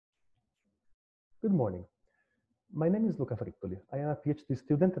Good morning. My name is Luca Frittoli. I am a PhD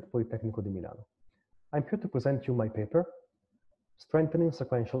student at Politecnico di Milano. I'm here to present you my paper, Strengthening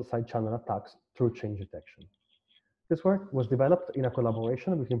Sequential Side Channel Attacks Through Change Detection. This work was developed in a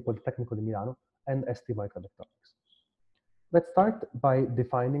collaboration between Politecnico di Milano and ST Microelectronics. Let's start by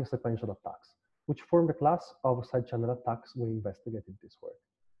defining sequential attacks, which form the class of side channel attacks we investigate in this work.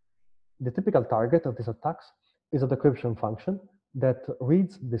 The typical target of these attacks is a decryption function that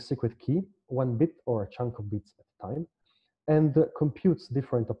reads the secret key, one bit or a chunk of bits at a time, and computes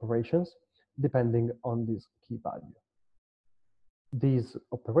different operations depending on this key value. These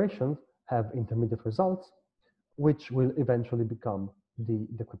operations have intermediate results, which will eventually become the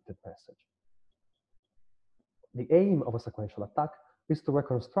decrypted message. The aim of a sequential attack is to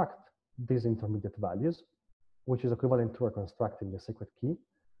reconstruct these intermediate values, which is equivalent to reconstructing the secret key,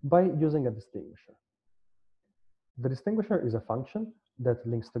 by using a distinguisher. The distinguisher is a function that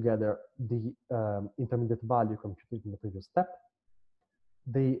links together the intermediate value computed in the previous step,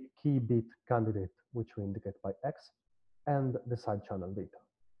 the key bit candidate, which we indicate by X, and the side channel data.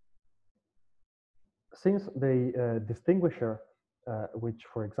 Since the distinguisher, which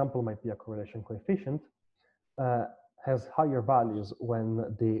for example might be a correlation coefficient, has higher values when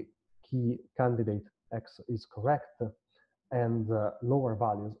the key candidate X is correct and lower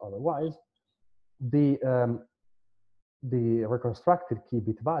values otherwise, the reconstructed key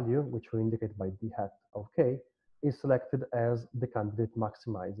bit value, which we indicate by d hat of k, is selected as the candidate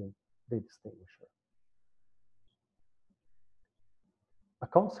maximizing the distinguisher. A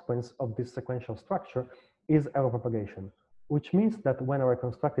consequence of this sequential structure is error propagation, which means that when a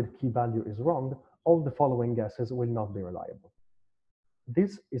reconstructed key value is wrong, all the following guesses will not be reliable.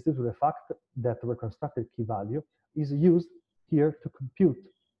 This is due to the fact that the reconstructed key value is used here to compute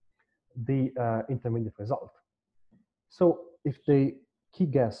the intermediate result. So if the key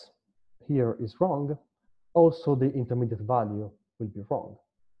guess here is wrong, also the intermediate value will be wrong.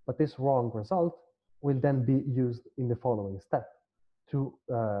 But this wrong result will then be used in the following step to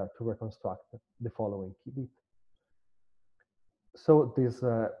reconstruct the following key bit. So this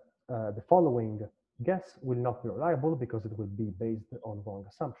the following guess will not be reliable because it will be based on wrong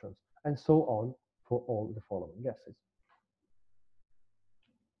assumptions, and so on for all the following guesses.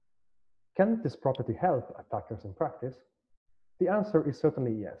 Can this property help attackers in practice? The answer is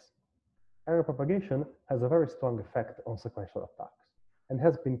certainly yes. Error propagation has a very strong effect on sequential attacks and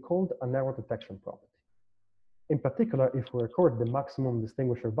has been called an error detection property. In particular, if we record the maximum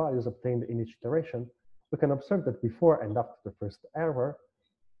distinguisher values obtained in each iteration, we can observe that before and after the first error,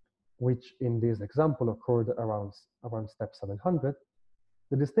 which in this example occurred around step 700,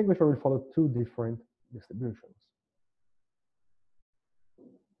 the distinguisher will follow two different distributions.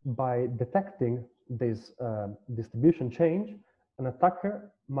 By detecting this distribution change, an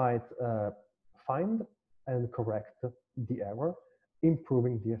attacker might find and correct the error,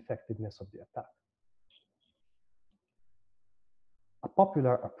 improving the effectiveness of the attack. A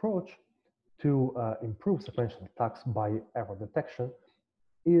popular approach to improve sequential attacks by error detection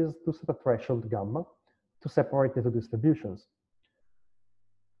is to set a threshold gamma to separate the two distributions.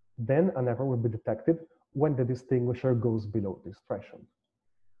 Then an error will be detected when the distinguisher goes below this threshold.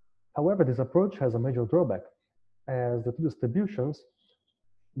 However, this approach has a major drawback, as the two distributions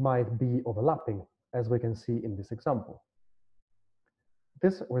might be overlapping, as we can see in this example.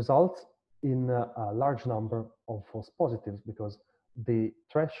 This results in a large number of false positives because the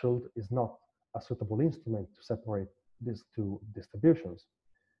threshold is not a suitable instrument to separate these two distributions.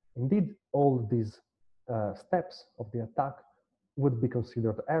 Indeed, all these steps of the attack would be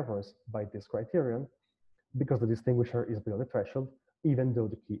considered errors by this criterion because the distinguisher is below the threshold, even though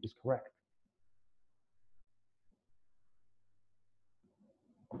the key is correct.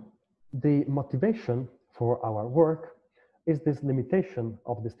 The motivation for our work is this limitation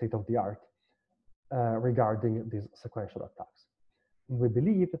of the state of the art regarding these sequential attacks. We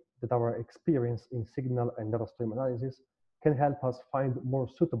believe that our experience in signal and data stream analysis can help us find more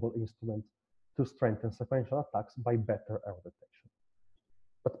suitable instruments to strengthen sequential attacks by better error detection.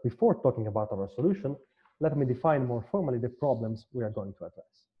 But before talking about our solution, let me define more formally the problems we are going to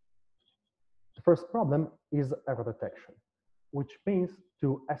address. The first problem is error detection, which means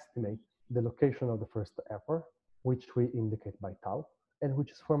to estimate the location of the first error, which we indicate by tau, and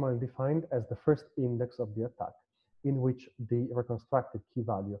which is formally defined as the first index of the attack, in which the reconstructed key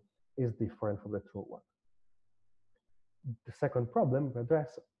value is different from the true one. The second problem we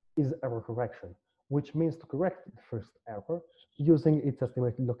address is error correction, which means to correct the first error using its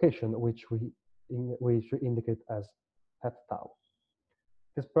estimated location, which we indicate as hat tau.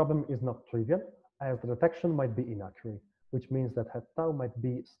 This problem is not trivial, as the detection might be inaccurate, which means that het tau might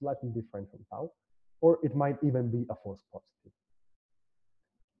be slightly different from tau, or it might even be a false positive.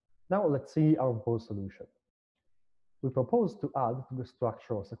 Now let's see our proposed solution. We propose to add to the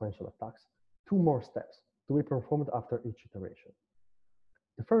structure of sequential attacks two more steps to be performed after each iteration.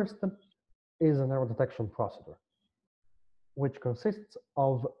 The first is an error detection procedure, which consists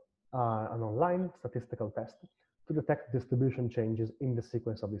of an online statistical test to detect distribution changes in the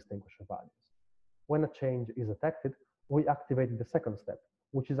sequence of distinguisher values. When a change is detected, we activate the second step,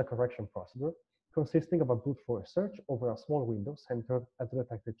 which is a correction procedure consisting of a brute force search over a small window centered at the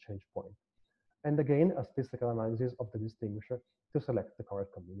detected change point, and again a statistical analysis of the distinguisher to select the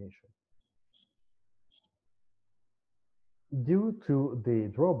correct combination. Due to the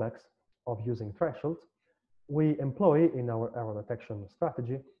drawbacks of using thresholds, we employ in our error detection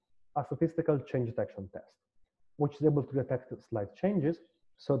strategy a statistical change detection test, which is able to detect slight changes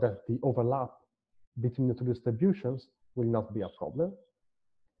so that the overlap between the two distributions will not be a problem.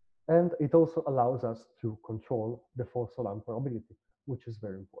 And it also allows us to control the false alarm probability, which is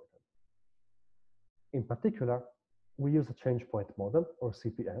very important. In particular, we use a change point model, or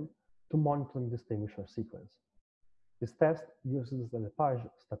CPM, to monitor the distinguisher sequence. This test uses the Lepage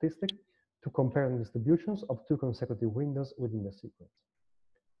statistic to compare the distributions of two consecutive windows within the sequence.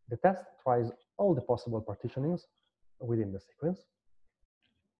 The test tries all the possible partitionings within the sequence.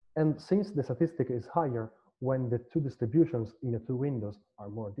 And since the statistic is higher when the two distributions in the two windows are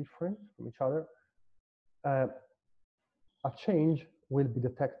more different from each other, a change will be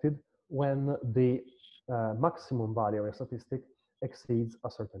detected when the maximum value of a statistic exceeds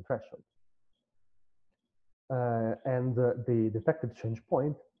a certain threshold. And the detected change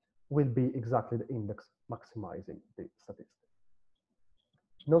point will be exactly the index maximizing the statistic.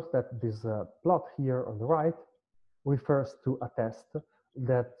 Note that this plot here on the right refers to a test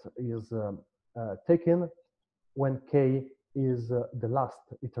that is taken when k is the last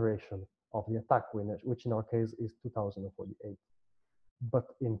iteration of the attack winner, which in our case is 2048. But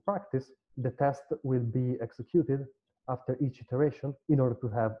in practice, the test will be executed after each iteration in order to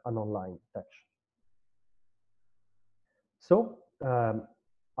have an online detection. So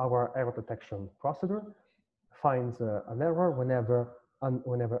our error detection procedure finds an error whenever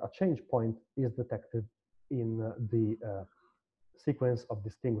a change point is detected in the sequence of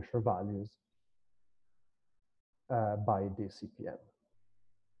distinguisher values by the CPM.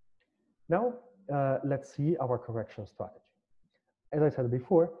 Now, let's see our correction strategy. As I said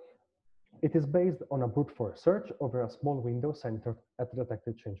before, it is based on a brute force search over a small window centered at the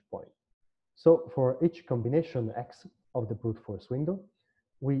detected change point. So for each combination X of the brute force window,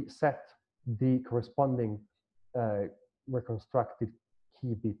 we set the corresponding reconstructed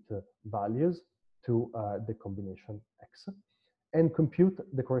key bit values to the combination X and compute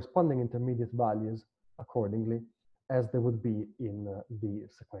the corresponding intermediate values accordingly as they would be in the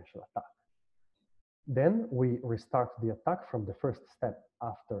sequential attack. Then we restart the attack from the first step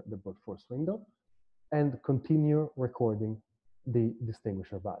after the brute force window and continue recording the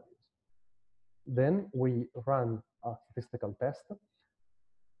distinguisher values. Then we run a statistical test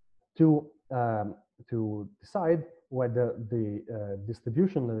to decide whether the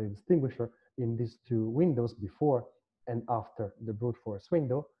distribution of the distinguisher in these two windows before and after the brute force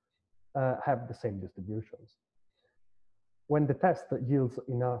window have the same distributions. When the test yields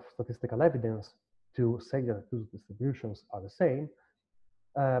enough statistical evidence to say that the two distributions are the same,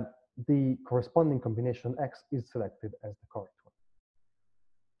 the corresponding combination X is selected as the correct one.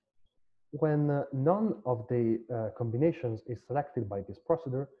 When none of the combinations is selected by this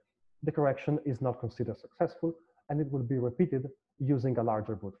procedure, the correction is not considered successful and it will be repeated using a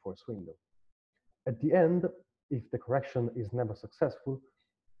larger brute force window. At the end, if the correction is never successful,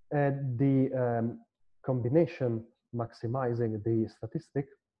 the combination maximizing the statistic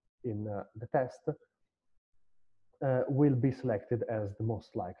in the test will be selected as the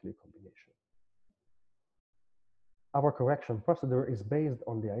most likely combination. Our correction procedure is based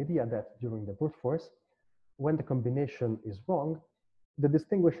on the idea that during the brute force, when the combination is wrong, the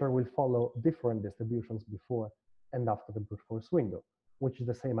distinguisher will follow different distributions before and after the brute force window, which is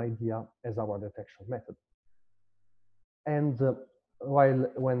the same idea as our detection method. And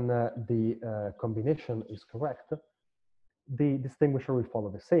when the combination is correct, the distinguisher will follow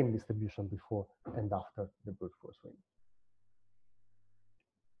the same distribution before and after the brute force window.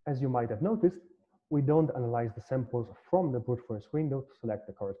 As you might have noticed, we don't analyze the samples from the brute force window to select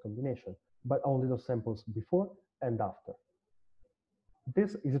the correct combination, but only those samples before and after.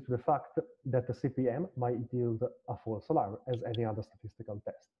 This is due to the fact that the CPM might yield a false alarm as any other statistical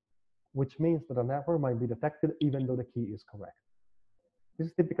test, which means that an error might be detected even though the key is correct. This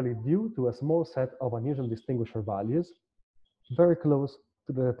is typically due to a small set of unusual distinguisher values very close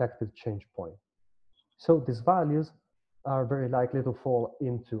to the detected change point. So these values are very likely to fall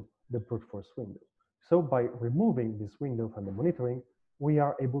into the brute force window. So by removing this window from the monitoring, we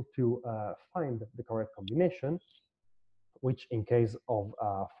are able to find the correct combination, which in case of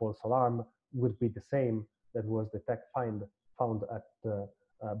false alarm would be the same that was found at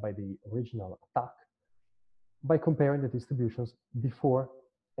by the original attack, by comparing the distributions before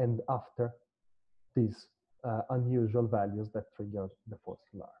and after these unusual values that triggered the false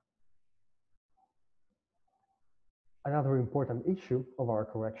alarm. Another important issue of our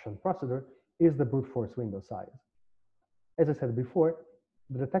correction procedure is the brute force window size. As I said before,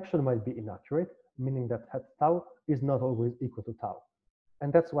 the detection might be inaccurate, meaning that het tau is not always equal to tau.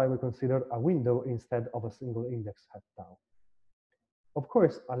 And that's why we consider a window instead of a single index het tau. Of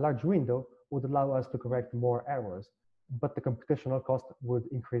course, a large window would allow us to correct more errors, but the computational cost would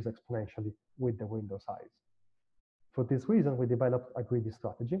increase exponentially with the window size. For this reason, we developed a greedy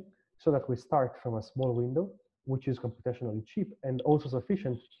strategy so that we start from a small window, which is computationally cheap and also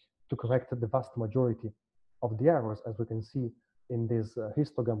sufficient to correct the vast majority of the errors, as we can see in this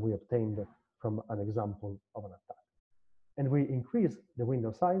histogram we obtained from an example of an attack. And we increase the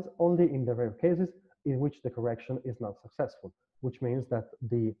window size only in the rare cases in which the correction is not successful, which means that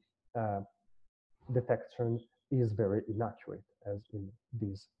the detection is very inaccurate, as in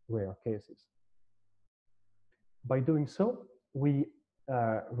these rare cases. By doing so, we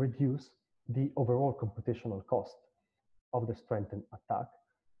reduce the overall computational cost of the strengthened attack,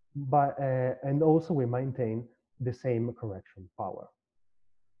 and also we maintain the same correction power.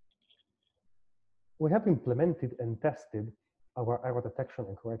 We have implemented and tested our error detection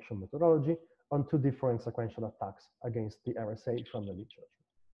and correction methodology on two different sequential attacks against the RSA from the literature.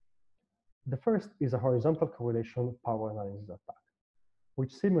 The first is a horizontal correlation power analysis attack,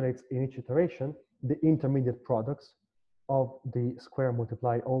 which simulates in each iteration the intermediate products of the square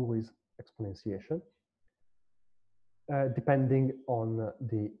multiply always exponentiation, depending on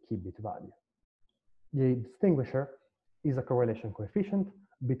the key bit value. The distinguisher is a correlation coefficient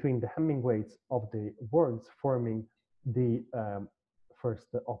between the Hamming weights of the words forming the first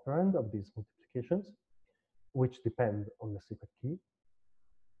operand of these multiplications, which depend on the secret key,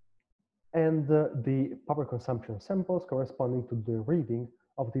 and the power consumption samples corresponding to the reading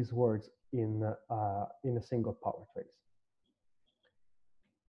of these words in a single power trace.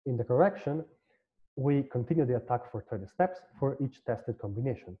 In the correction, we continue the attack for 30 steps for each tested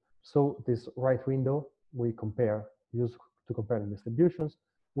combination. So this right window we use to compare the distributions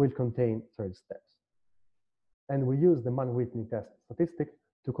will contain 30 steps. And we use the Mann-Whitney test statistic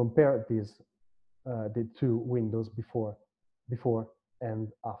to compare these the two windows before and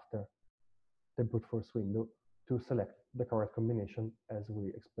after the brute force window to select the correct combination, as we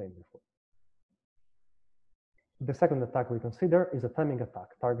explained before. The second attack we consider is a timing attack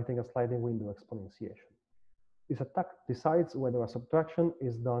targeting a sliding window exponentiation. This attack decides whether a subtraction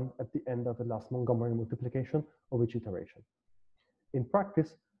is done at the end of the last Montgomery multiplication of each iteration. In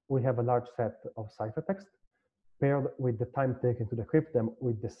practice, we have a large set of ciphertext paired with the time taken to decrypt them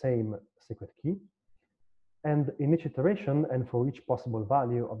with the same secret key. And in each iteration and for each possible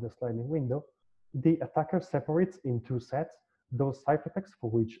value of the sliding window, the attacker separates in two sets those ciphertexts for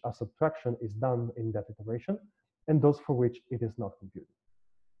which a subtraction is done in that iteration and those for which it is not computed.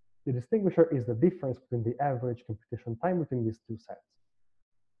 The distinguisher is the difference between the average computation time between these two sets,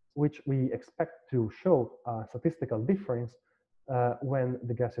 which we expect to show a statistical difference when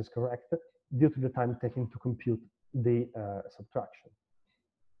the guess is correct due to the time taken to compute the subtraction.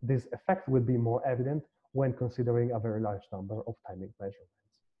 This effect will be more evident when considering a very large number of timing measurements.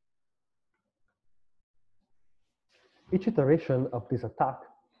 Each iteration of this attack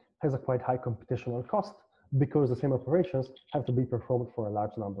has a quite high computational cost because the same operations have to be performed for a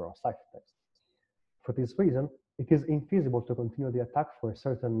large number of ciphertexts. For this reason, it is infeasible to continue the attack for a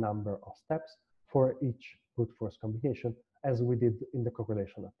certain number of steps for each brute force combination, as we did in the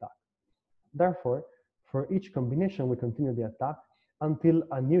correlation attack. Therefore, for each combination, we continue the attack until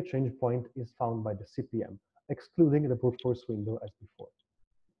a new change point is found by the CPM, excluding the brute force window as before.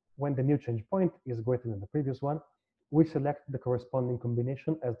 When the new change point is greater than the previous one, we select the corresponding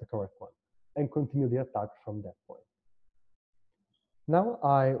combination as the correct one and continue the attack from that point. Now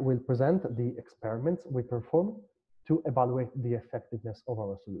I will present the experiments we performed to evaluate the effectiveness of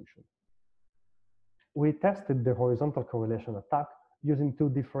our solution. We tested the horizontal correlation attack using two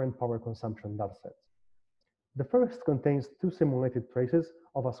different power consumption datasets. The first contains two simulated traces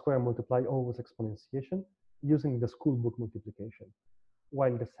of a square multiply always exponentiation using the schoolbook multiplication,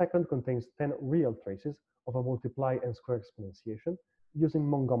 while the second contains 10 real traces of a multiply and square exponentiation using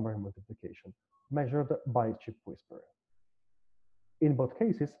Montgomery multiplication, measured by Chip Whisperer. In both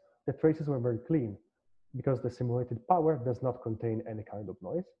cases, the traces were very clean because the simulated power does not contain any kind of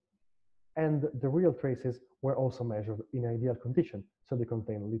noise. And the real traces were also measured in ideal condition, so they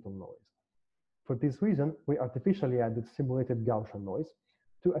contain little noise. For this reason, we artificially added simulated Gaussian noise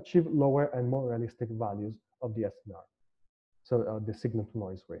to achieve lower and more realistic values of the SNR, so the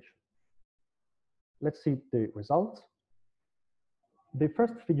signal-to-noise ratio. Let's see the results. The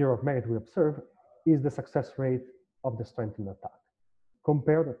first figure of merit we observe is the success rate of the strengthened attack,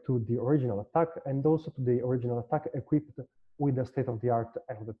 compared to the original attack and also to the original attack equipped with a state-of-the-art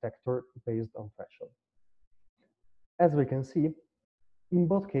error detector based on threshold. As we can see, in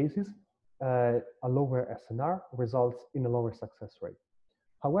both cases, a lower SNR results in a lower success rate.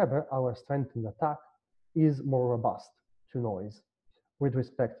 However, our strengthened attack is more robust to noise with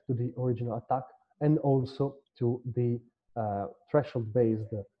respect to the original attack and also to the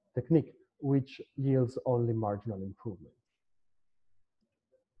threshold-based technique, which yields only marginal improvement.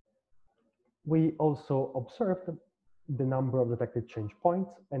 We also observed the number of detected change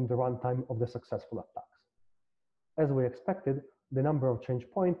points and the runtime of the successful attacks. As we expected, the number of change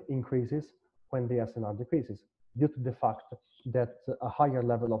point increases when the SNR decreases, due to the fact that a higher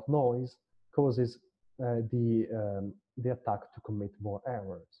level of noise causes the attack to commit more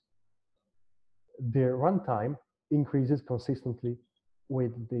errors. The runtime increases consistently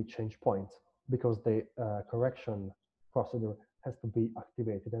with the change points because the correction procedure has to be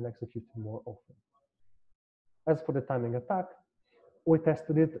activated and executed more often. As for the timing attack, we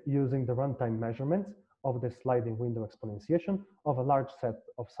tested it using the runtime measurements of the sliding window exponentiation of a large set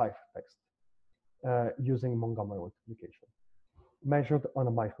of ciphertext using Montgomery multiplication, measured on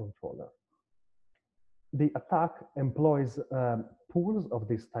a microcontroller. The attack employs pools of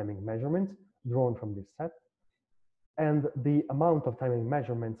these timing measurements drawn from this set, and the amount of timing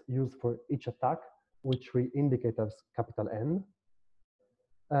measurements used for each attack, which we indicate as capital N,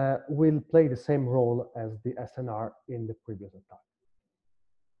 will play the same role as the SNR in the previous attack.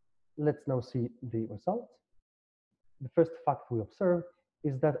 Let's now see the results. The first fact we observe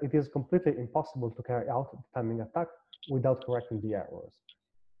is that it is completely impossible to carry out the timing attack without correcting the errors,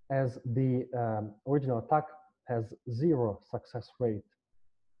 as the original attack has 0 success rate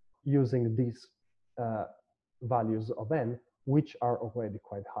using these values of N, which are already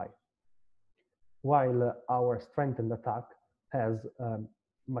quite high, while our strengthened attack has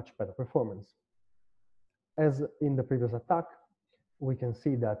much better performance. As in the previous attack, we can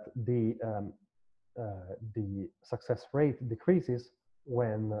see that the success rate decreases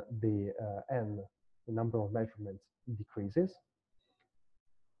when the N, the number of measurements, decreases.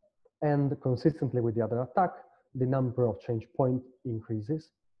 And consistently with the other attack, the number of change point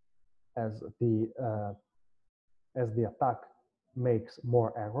increases as the attack makes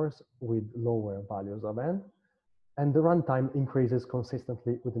more errors with lower values of N. And the runtime increases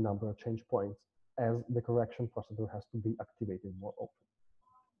consistently with the number of change points as the correction procedure has to be activated more often.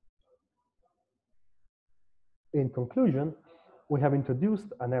 In conclusion, we have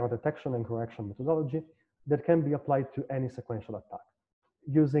introduced an error detection and correction methodology that can be applied to any sequential attack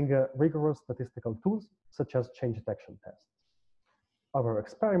using rigorous statistical tools such as change detection tests. Our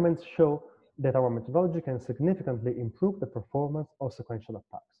experiments show that our methodology can significantly improve the performance of sequential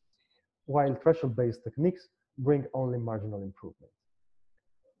attacks, while threshold-based techniques bring only marginal improvements.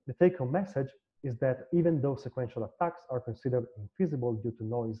 The take-home message is that even though sequential attacks are considered infeasible due to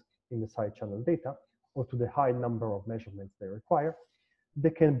noise in the side channel data or to the high number of measurements they require, they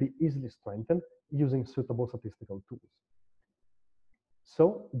can be easily strengthened using suitable statistical tools.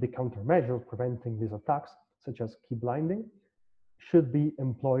 So the countermeasure preventing these attacks, such as key blinding, should be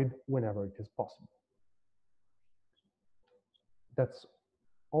employed whenever it is possible. That's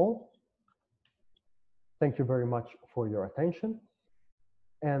all. Thank you very much for your attention,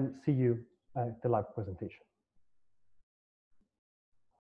 and see you at the live presentation.